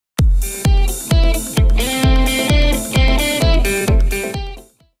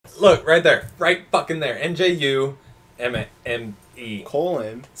Look, right there. Right fucking there. NJU-M-E.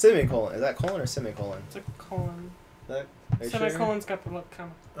 Colon. Semicolon. Is that colon or semicolon? It's a colon. Are you Semicolon's got the look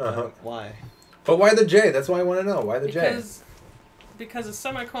comma. Sure? Why? But why the J? That's why I want to know. Why the J? Because a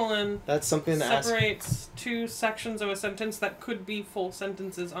semicolon That's something to ask. separates two sections of a sentence that could be full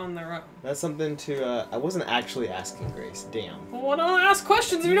sentences on their own. That's something to. I wasn't actually asking, Grace. Damn. Well, why don't ask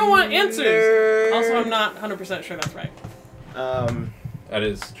questions if you don't want answers? Nerd. Also, I'm not 100% sure that's right. That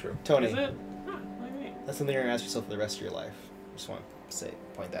is true. Tony. Is it? Huh, what do you mean? That's something you're gonna ask yourself for the rest of your life. Just want to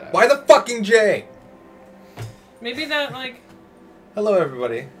point that out. Why the fucking J? Maybe that, like, Hello,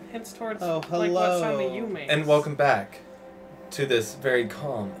 everybody. hints towards, Oh, like, what sound hello. that you make. And welcome back to this very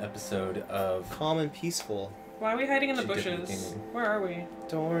calm episode of... Calm and peaceful. Why are we hiding in the She did bushes? gaming. Where are we?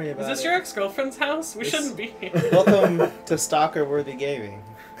 Don't worry about it. Is this your ex-girlfriend house? We This- shouldn't be here. Welcome to Stalker-worthy gaming.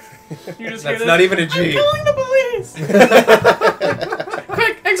 You just hear That's this, not even a G. I'm calling the police!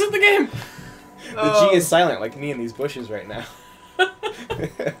 Quick, exit the game! The G is silent, like me in these bushes right now.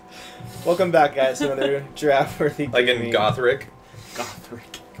 Welcome back, guys, to another giraffe-worthy Like gaming. in Gothric. Gothric.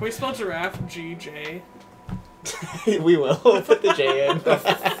 Can we spell giraffe G-J? We will. We'll put the J in.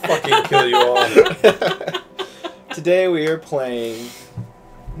 Fucking kill you all. Today we are playing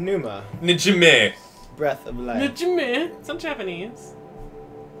Pneuma, Nijime. Breath of Life. Nijime. It's not Japanese.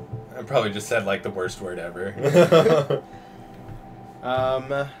 I probably just said like the worst word ever.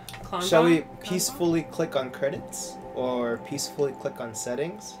 Clonbon? Shall we Clonbon? peacefully click on credits? Or peacefully click on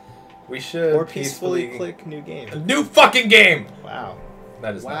settings? We should Or peacefully click new A game? new fucking game! Wow.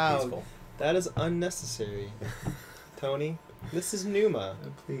 That is Wow. not peaceful. That is unnecessary. Tony, this is Pneuma.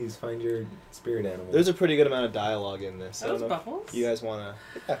 Please find your spirit animal. There's a pretty good amount of dialogue in this. I Those don't know bubbles? if you guys want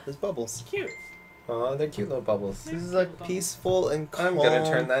to... Yeah, there's bubbles. Cute. Aw, they're cute little bubbles. This is like peaceful and calm. I'm gonna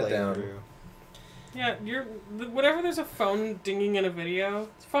turn that down. playthrough. Yeah, whenever there's a phone dinging in a video,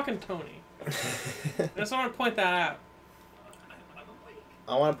 it's fucking Tony. I just want to point that out.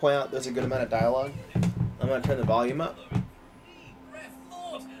 I want to point out there's a good amount of dialogue. I'm going to turn the volume up.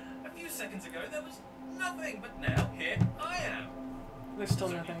 A few seconds ago there was nothing, but now here I am. There's still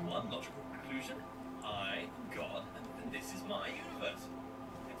There's only nothing. one logical conclusion. I am God, and this is my universe.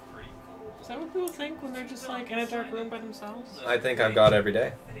 It's pretty cool. Is that what people think when they're just like in a dark room by themselves? I think I've got every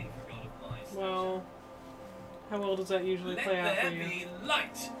day. Fitting for God of lies. Well, how well does that usually Let play out for there you? be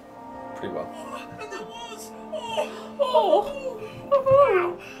light. Pretty well. Oh, and there was. Oh,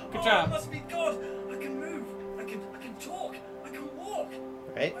 Oh! Good Oh, job. it must be God. I can move. I can talk. I can walk.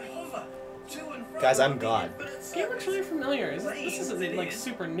 Right? I hover to and fro. Guys, I'm God. This game looks really familiar. This isn't like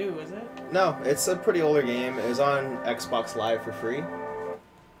super new, is it? No, it's a pretty older game. It was on Xbox Live for free.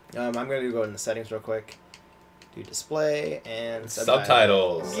 I'm going to go into the settings real quick. Do display and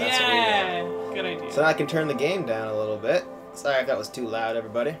Subtitles. That's what we Yeah! Good idea. So now I can turn the game down a little bit. Sorry if that was too loud,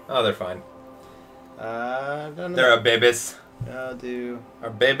 everybody. Oh, they're fine. Don't They're know. our babies. I'll do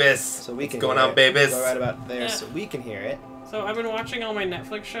Our babies. so we can. What's going hear on, it. babies? Go right about there, Yeah. so we can hear it. So I've been watching all my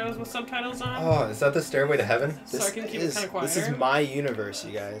Netflix shows with subtitles on. Oh, is that the Stairway to Heaven? So I can keep it kinda This is quieter? my universe,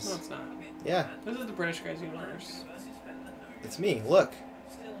 you No, guys. it's not. Yeah, This is the British guy's universe. it's me. Look,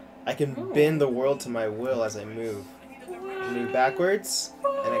 I can Cool. bend the world to my will as I move. I move backwards,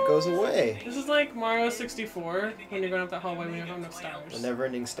 and it goes away. This is like Mario 64 when you're going up that hallway when you don't have enough The stars.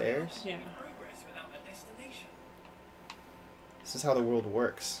 never-ending stairs. Yeah. Progress without a destination. This is how the world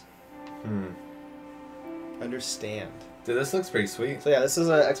works. Hmm. Understand. Dude, this looks pretty sweet. So yeah, this is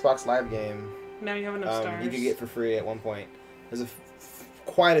an Xbox Live game. Now you have enough stars. You could get for free at one point. It was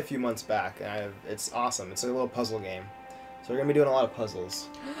quite a few months back, and it's awesome. It's a little puzzle game. So we're gonna be doing a lot of puzzles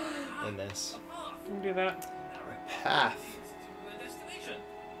in this. You can do that. Path. To a destination.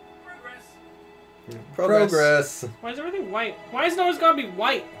 Progress. Progress. Why is everything white? Why is it always gotta be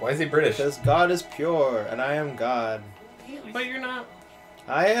white? Why is he British? Because God is pure, and I am God. But you're not.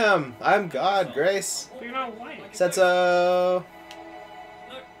 I am. I'm God, Grace. But you're not white. Said so.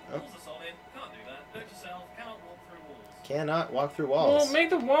 No, walls are solid. Can't do that. Note yourself. Cannot walk through walls. Cannot walk through Well, walls. make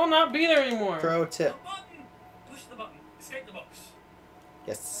the wall not be there anymore. Pro tip. The button. Push the button. Escape the box.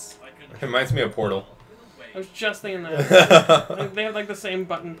 Yes. I can. It reminds me of Portal. I was just thinking that. Like, they have like the same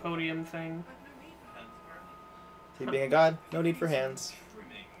button podium thing. See, being a God, no need for hands.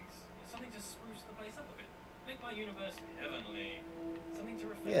 Trimmings. Something to spruce the place up a bit. Make my universe heavenly. Something to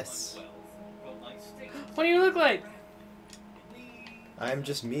reflect Yes. my wealth. Godlike state. What do you look like? I'm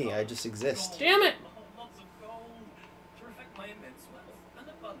just me. I just exist. Damn it! Lots of gold. To reflect my immense wealth. An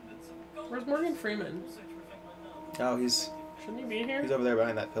abundance of gold. Where's Morgan Freeman? Also to reflect my wealth. Oh, he's Shouldn't he be here? over there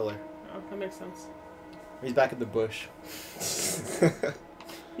behind that pillar. Oh, that makes sense. He's back at the bush.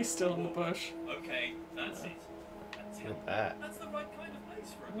 He's still in the bush. Okay, that's it. That's Hill. Look at that. That's the right kind of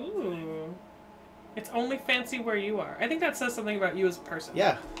place for a gold mine. Ooh. It's only fancy where you are. I think that says something about you as a person.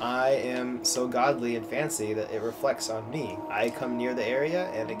 Yeah, I am so godly and fancy that it reflects on me. I come near the area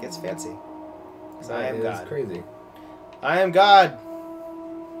and it gets fancy. 'Cause I am That is God. crazy. I am God.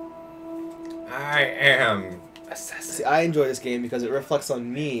 I am assassin. See, I enjoy this game because it reflects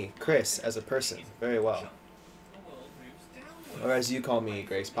on me, Chris, as a person, very well. The world moves downwards. Or as you call me,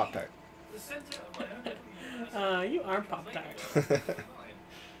 Grace, Pop-Tart. The center of my own universe. You are Pop-Tart. It is.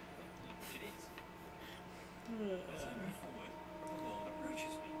 As I move forward, the world approaches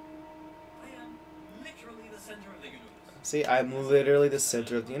me. I am literally the center of the universe. See, I'm literally the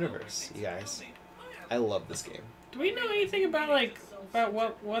center of the universe, you guys. I love this game. Do we know anything about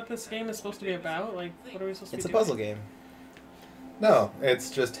what this game is supposed to be about? Like, what are we supposed to It's a be doing? puzzle game. No, it's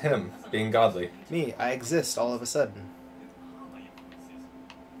just him being godly. Me, I exist all of a sudden. My influences.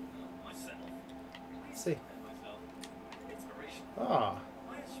 Myself. See. Myself. Inspiration. Ah.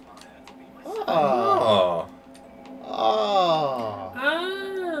 I aspire to be myself. Ah. Oh. Oh.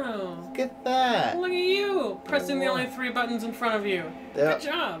 Oh. Look at that. Look at you! Pressing the only 3 buttons in front of you. Yeah, Good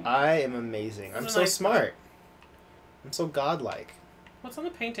job. I am amazing. I'm That's a so nice smart. I'm so godlike. What's on the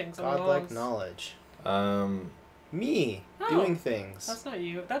paintings? On the Godlike walls? knowledge. Um, Me Oh. doing things That's not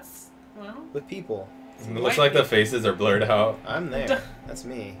you. That's, well, with people. it looks like the faces are blurred out. I'm there. That's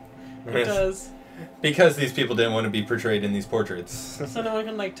me. it does. Because these people didn't want to be portrayed in these portraits. So no one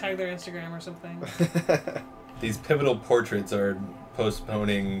can, like, tag their Instagram or something. These pivotal portraits are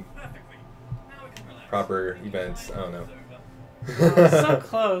postponing Perfectly. Now we can relax. proper events. I don't know. So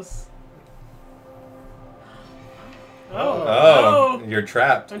close. Oh. Oh, you're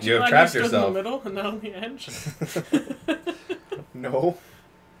trapped. Don't You have like trapped stood yourself. in the middle and not on the edge? No.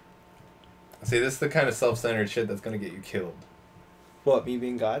 See, this is the kind of self-centered shit that's gonna get you killed. What, me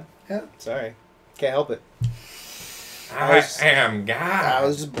being God? Yeah. Sorry. Can't help it. I am God. I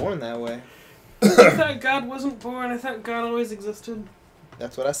was just born that way. I thought God wasn't born. I thought God always existed.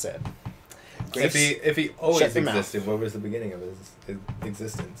 That's what I said. If he always shut your mouth. existed, what was the beginning of his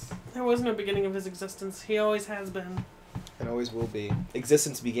existence? There wasn't a beginning of his existence. He always has been. And always will be.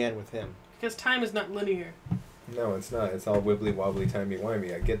 Existence began with him. Because time is not linear. No, it's not. It's all wibbly wobbly, timey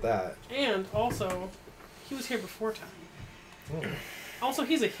wimey. I get that. And also, he was here before time. Oh. Also,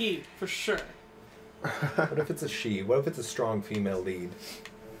 he's a he, for sure. What if it's a she? What if it's a strong female lead?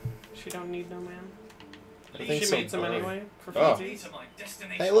 She don't need no man. I think She so. meets him anyway, for Oh. funsies. To my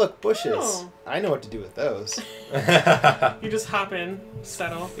destination. Hey, look, bushes. Oh. I know what to do with those. You just hop in,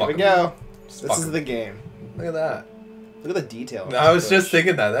 settle. Here we go. Just This fuck is 'em. the game. Look at that. Look at the detail. on No, I this was just bush.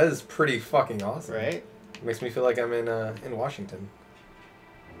 thinking that. That is pretty fucking awesome. Right? Makes me feel like I'm in Washington.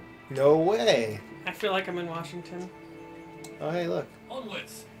 No way. I feel like I'm in Washington. Oh, hey, look.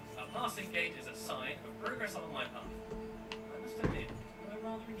 Onwards. A passing gate is a sign of progress on my path. I must admit, I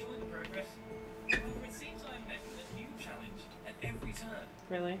rather enjoy the progress. However, it seems I'm met with a new challenge at every turn.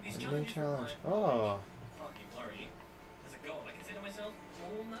 Really? These A new challenges challenge. require Oh. Can't keep worrying. As a god, I consider myself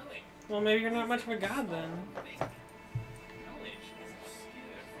all-knowing. Well, maybe you're not much of a god then. Knowledge is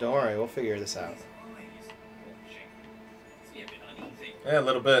obscure. Don't worry, we'll figure this out. Eyes watching. It's me a bit uneasy. Yeah, a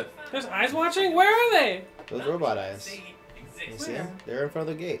little bit. There's eyes watching? Where are they? Those robot eyes. See, You exists. see them? Where? They're in front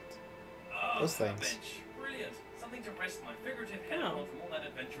of the gate. Ah, Those a things. bench. Brilliant. Something to rest my figurative head Oh. on from all that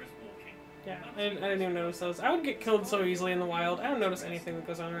adventurous walking. Yeah, I didn't even notice those. I would get killed so easily in the wild. I don't notice anything that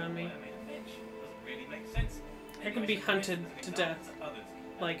goes on around me. Why I made a bench doesn't really make sense. I Maybe could be should hunted listen to some death. examples of others.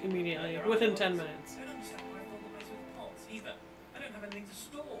 Like, immediately. Within 10 minutes. I don't understand why I filled the place with pots either. I don't have anything to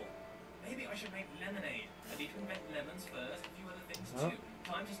store. Maybe I should make lemonade. I need to invent lemons first, a few other things Huh? too.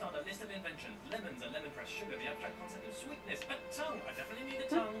 Time to start a list of inventions. Lemons, a lemon press, sugar, the abstract concept of sweetness, a tongue. I definitely need a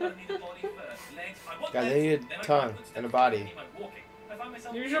tongue. I need a body first. Legs. I want Guys, legs. they need a Then I tongue want footsteps. and a body. I need my walking. I find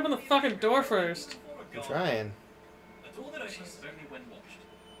myself You should open the fucking door first. before a I'm god. trying. A door that opens only when watched.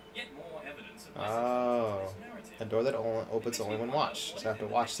 Yet more evidence of my Oh. success in this narrative. A door that opens only when watched. So I have to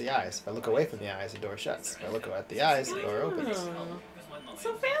watch the eyes. If I look away from the eyes, the door shuts. If I look at the eyes, the door opens. Oh, it's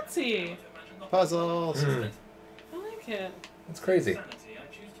so fancy. Puzzles. Hmm. I like it. It's crazy.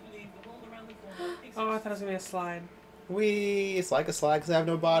 Oh, I thought it was gonna be a slide. Wee! It's like a slide because I have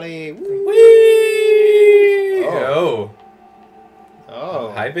no body. Woo. Whee! Oh. Oh.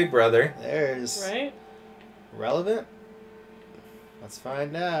 Oh. Hi, big brother. There's Right? relevant. Let's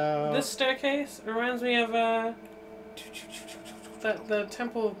find out. This staircase reminds me of the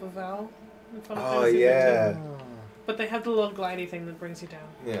Temple of Bavel. in Final Oh, Fantasy yeah. 15. But they have the little glidey thing that brings you down.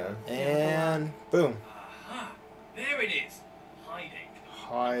 Yeah. And boom. Aha! There it is! Hiding.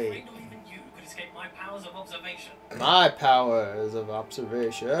 Hi. Afraid not even you could escape my powers of observation. My powers of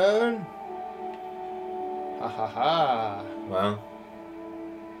observation. Ha ha ha. Wow.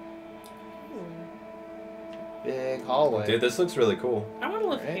 Big hallway. Dude, this looks really cool. I want to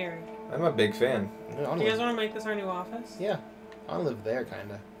live Right? here. I'm a big fan. I Do wanna you guys live- want to make this our new office? Yeah. I want to live there,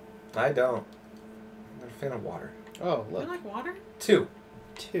 kind of. I don't. I'm a fan of water. Oh, Do you look. like water? 2.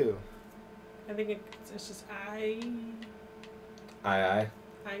 2. I think it's just Aye. I.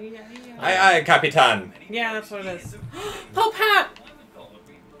 Aye, Capitan. Yeah, that's what it is. Pope hat!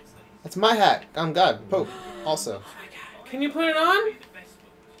 That's my hat. I'm God. Pope. Also. Can you put it on?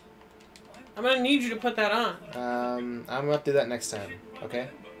 I'm gonna need you to put that on. I'm gonna do that next time. Okay.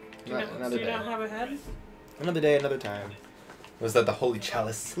 Do you, not, Another do you day. not have a head? Another day, another time. Was that the Holy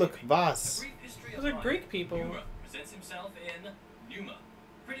Chalice? Look, Voss. Those are Greek people. Pneuma presents himself in Pneuma.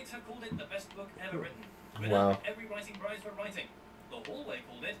 Critics have called it the best book ever written. Wow. Every writing prize for writing. The Hallway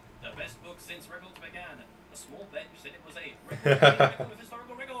called it the best book since records began. A small bench said it was a record of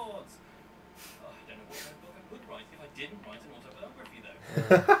historical records. Oh, I don't know what kind of book I would write if I didn't write an autobiography, though.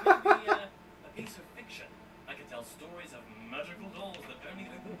 Maybe a piece of fiction. I could tell stories of magical dolls that only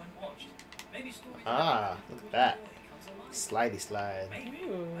open when watched. Maybe stories. Ah, look at that. Slidey slide. Maybe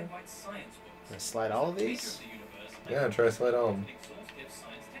Ooh. I'd write science books. Can I slide all of these? Yeah, try to slide on.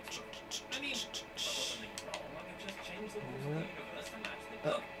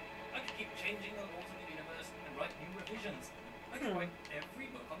 I could keep changing the laws of the universe and write new revisions. I could write every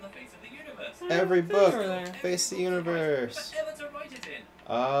book on the face of the universe. Every It's book. over there. Face the universe. But ever to write it in.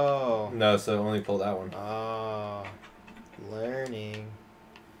 Oh. No, so only pull that one. Oh. Learning.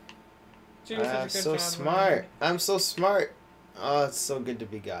 Doing such a I'm good so job, smart. I'm so smart. Oh, it's so good to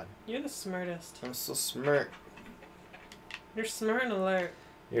be God. You're the smartest. I'm so smart. You're smart and alert.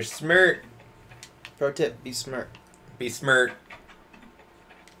 You're smirt. Pro tip, be smart. Be smirt.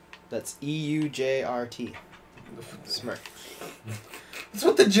 That's EUJRT. Smart. What's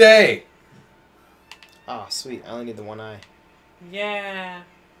with the J? Ah, sweet. I only need the one eye. Yeah.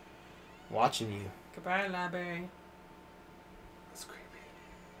 Watching you. Goodbye, library. That's creepy.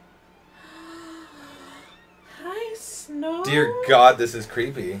 Hi, Snow. Dear God, this is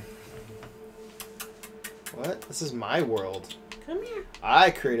creepy. What? This is my world. Come here.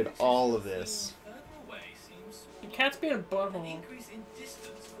 I created all of this. Your cat's being a butthole.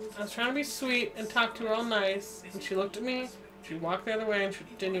 I was trying to be sweet and talk to her all nice, and she looked at me, she walked the other way, and she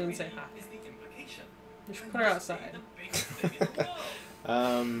didn't even say hi. You should put her outside.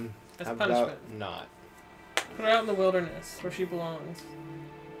 As How punishment. about not? Put her out in the wilderness, where she belongs.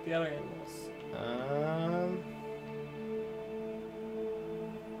 The other animals.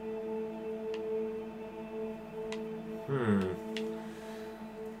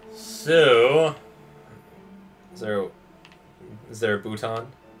 So, is there a bouton?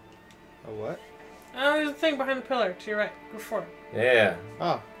 A what? Oh, there's a thing behind the pillar. To your right. Go for it. Yeah.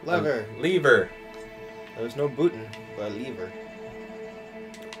 Oh, lever. Lever. There's no booting, but a lever.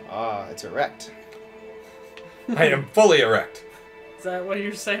 Ah, it's erect. I am fully erect. Is that what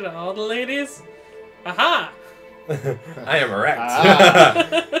you're saying to all the ladies? Aha! I am erect. Ah.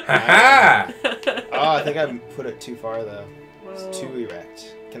 Ha Oh, I think I put it too far though. Well, It's too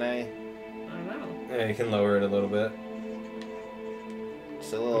erect. Can I? I don't know. Yeah, you can lower it a little bit.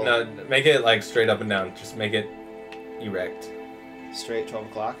 Just a little No, make it like straight up and down. Just make it erect. straight 12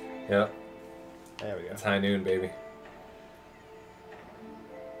 o'clock. Yep. There we go. It's high noon, baby.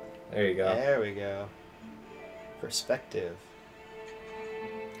 There you go. There we go. Perspective.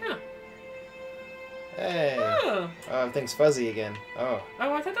 Huh. Hey. Oh. Oh, everything's fuzzy again. Oh.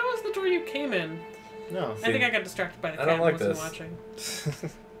 Oh, I thought that was the door you came in. No. I think I got distracted by the I cat don't and like wasn't this.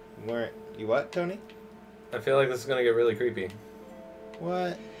 watching. Weren't you what, Tony? I feel like this is gonna get really creepy.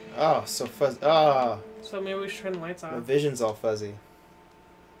 What? Oh, so fuzzy. Oh, So maybe we should turn the lights my off. vision's all fuzzy.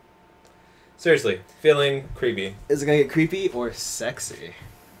 Seriously, feeling creepy. Is it gonna get creepy or sexy?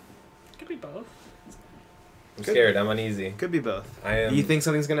 Could be both. I'm Good. scared. I'm uneasy. Could be both. I am. You think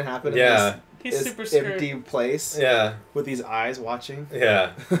something's gonna happen Yeah. in He's this super scared. empty place Yeah. with these eyes watching?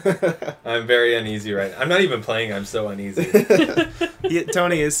 Yeah. I'm very uneasy right now. I'm not even playing. I'm so uneasy.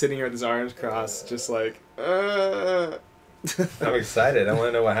 Tony is sitting here with his arms crossed, just like, I'm excited. I want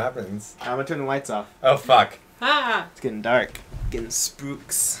to know what happens. I'm gonna turn the lights off. Oh, fuck. Ah! It's getting dark. Getting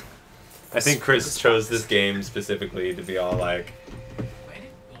spooks. I think Chris chose this game specifically to be all like,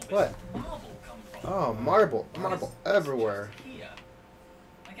 What? Marble come from? Oh, marble. Marble everywhere. Here.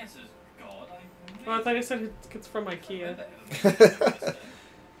 I guess as God, Oh, I thought you said it's from IKEA.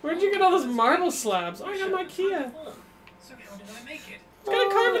 Where'd you get all those marble slabs? Oh, I got my IKEA. So how did I make it? You gotta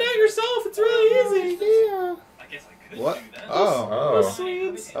carve it out yourself. It's really easy. Yeah. I guess I could What? do that. Oh. Oh.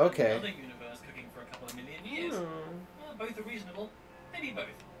 Swedes. Okay. Another universe cooking for a couple of million years. Oh. Both are reasonable. Maybe both.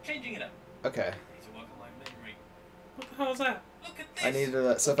 Changing it up. Okay. Need to work on my memory. What the hell is that? Look at this. I needed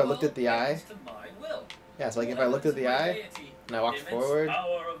to. So if I looked at the eye, To my will. yeah. So like if I looked at the eye and I walked forward.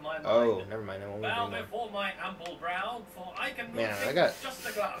 Power of my mind. Oh, never mind. I won't Bow move now. before my ample brow, for I can move Man, I things got. just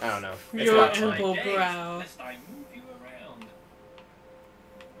a glass. I don't know. It's Your not My ample gaze, brow. lest I move you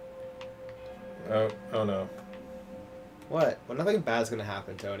around. Oh no. What? Well, nothing bad's gonna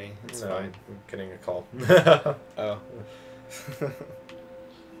happen, Tony. It's No, fine. I'm getting a call. Oh.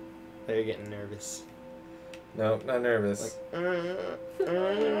 They're getting nervous. No, not nervous. Like.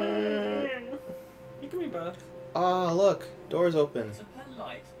 You can be both. Oh, look, door's open. It's a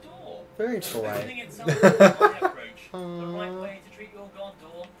polite door. Very Opening polite. itself is my approach. The right way to treat your god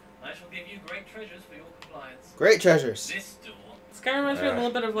door. I shall give you great treasures for your compliance. Great treasures. This door. This guy reminds me a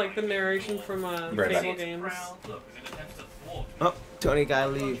little bit of like the narration from Right. Fable games. Proud look as it attempts to thwart Oh, Tony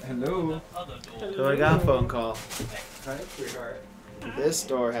gotta leave. Hello. other door. Tony got a phone call. Hi, sweetheart. This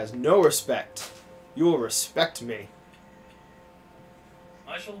door has no respect. You will respect me.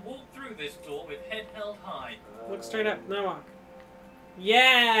 I shall walk through this door with head held high. Look straight up, now walk.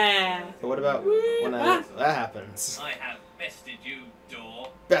 Yeah! But what about when that happens? I have bested you, door.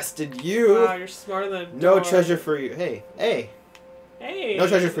 Bested you. Wow, you're smarter than a No door. treasure for you. Hey, hey. Hey! No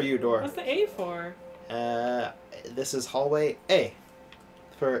treasure for you, door. What's the A for? This is hallway A.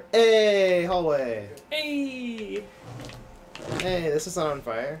 For A hallway. Hey! Hey, this is not on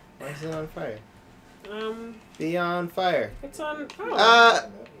fire. Why is it on fire? Be on fire. It's on.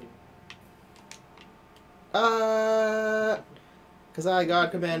 Oh. Cause I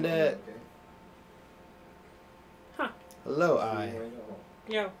God command it. Huh. Hello, I.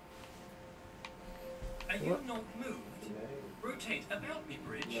 Yo. Are you What? not moved? Rotate about me,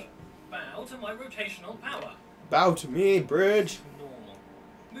 bridge. Bow to my rotational power. Bow to me, bridge. Normal.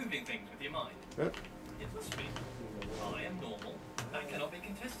 Moving things with your mind. Yep. It must be. I am normal. That cannot be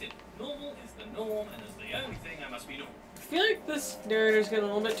contested. Normal is the norm, and is the only thing I must be normal. I feel like this narrator's getting a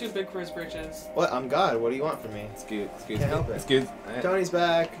little bit too big for his britches. What? I'm God. What do you want from me? It's good. It's good. Can't help it. It's good. Tony's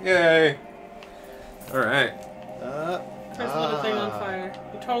back. Yay! Alright. Tries to lit a thing on fire.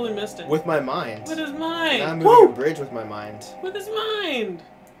 You totally missed it. With my mind. With his mind! I'm Woo! moving a bridge with my mind. With his mind!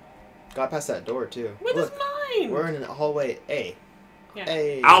 Got past that door too. With Look, his mind! we're in hallway A. Yeah.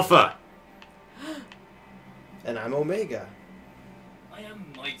 A. Alpha! And I'm Omega. I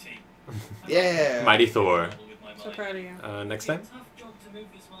am mighty. Yeah. Mighty Thor. With my So mind. proud of you. Next It's time? a tough job to move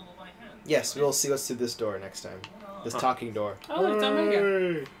this marble by hand. Yes, we'll see what's through this door next time. This talking door. Oh, it's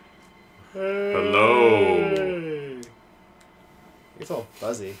Omega. Hello. It's all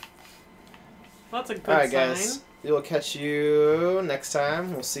fuzzy. Well, that's a good Alright, sign. guys. We will catch you next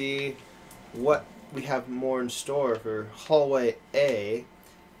time. We'll see what we have more in store for hallway A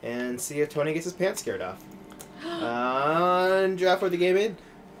and see if Tony gets his pants scared off. On Giraffe for the Gaming.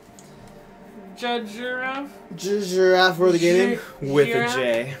 Judge Giraffe. Giraffe for the Gaming with a Giraffe.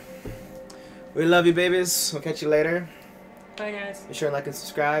 J. We love you, babies. We'll catch you later. Bye, guys. Be sure and like and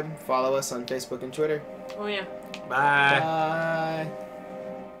subscribe. Follow us on Facebook and Twitter. Oh, yeah. Bye. Bye.